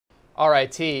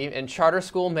RIT and Charter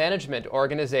School Management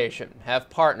Organization have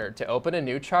partnered to open a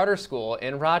new charter school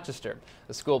in Rochester.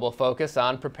 The school will focus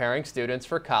on preparing students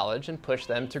for college and push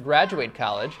them to graduate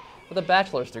college with a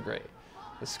bachelor's degree.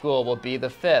 The school will be the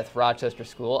 5th Rochester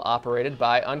school operated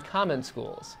by Uncommon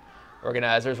Schools.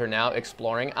 Organizers are now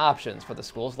exploring options for the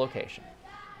school's location.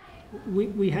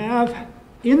 We have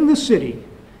in the city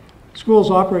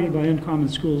schools operated by Uncommon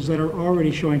Schools that are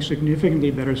already showing significantly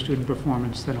better student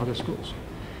performance than other schools.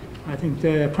 I think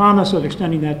the promise of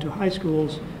extending that to high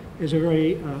schools is a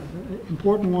very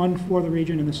important one for the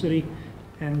region and the city,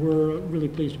 and we're really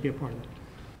pleased to be a part of it.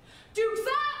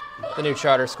 The new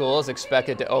charter school is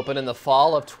expected to open in the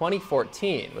fall of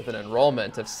 2014 with an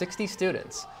enrollment of 60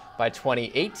 students. By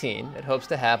 2018, it hopes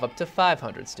to have up to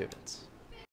 500 students.